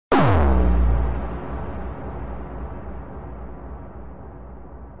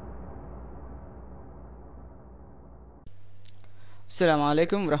Assalamu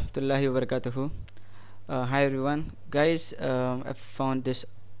alaikum warahmatullahi wabarakatuh. Hi everyone, guys. I found this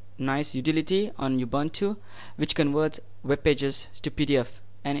nice utility on Ubuntu which converts web pages to PDF,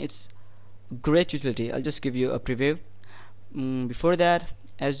 and it's great utility. I'll just give you a preview. Before that,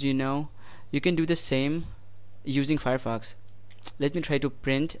 as you know, you can do the same using Firefox. Let me try to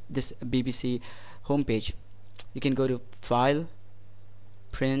print this BBC homepage. You can go to File,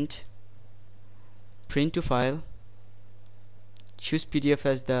 Print, Print to File, choose PDF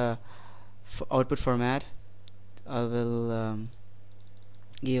as the output format. I will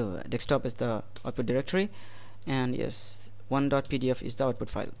give desktop as the output directory, and yes, 1.pdf is the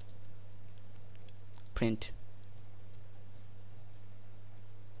output file. Print.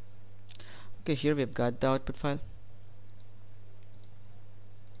 Okay, here we've got the output file.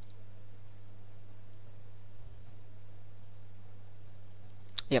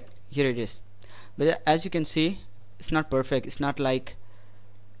 Yep, here it is. But as you can see, it's not perfect. It's not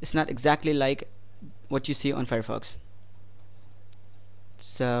exactly like what you see on Firefox.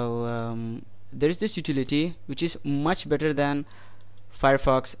 So there is this utility which is much better than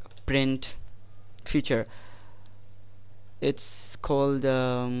Firefox print feature. It's called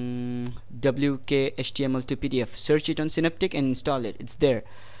wkhtmltopdf. Search it on Synaptic and install it. It's there.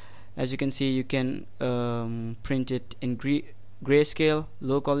 As you can see, you can print it in grayscale,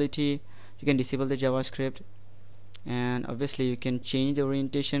 low quality. You can disable the JavaScript, and obviously you can change the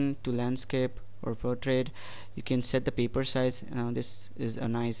orientation to landscape or portrait. You can set the paper size. Now this is a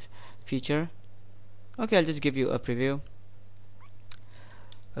nice feature. Okay, I'll just give you a preview.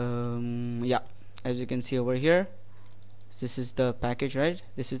 Yeah, as you can see over here, this is the package, right?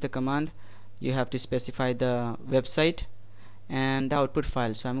 This is the command. You have to specify the website and the output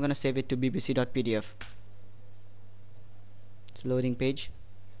file. So I'm gonna save it to bbc.pdf. It's loading page.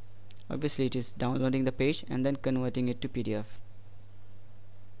 Obviously it is downloading the page and then converting it to PDF,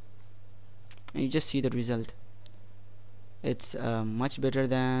 and you just see the result. It's much better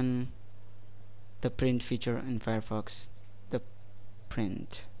than the print feature in Firefox, the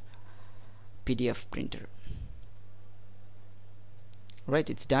print PDF printer. Right,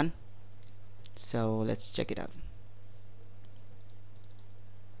 it's done. So let's check it out.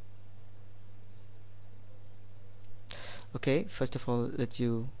 Okay, first of all, let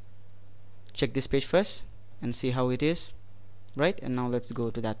you check this page first and see how it is, right? And now let's go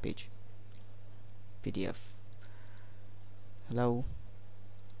to that page. PDF. Hello.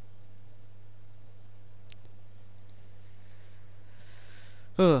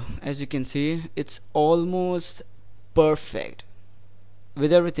 As you can see, it's almost perfect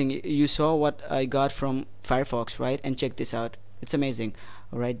with everything. You saw what I got from Firefox, right? And check this out, it's amazing.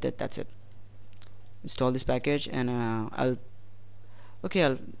 Alright, that's it. Install this package, and I'll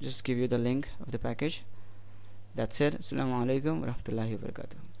just give you the link of the package. That's it. Assalamu alaikum warahmatullahi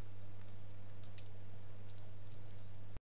wabarakatuh.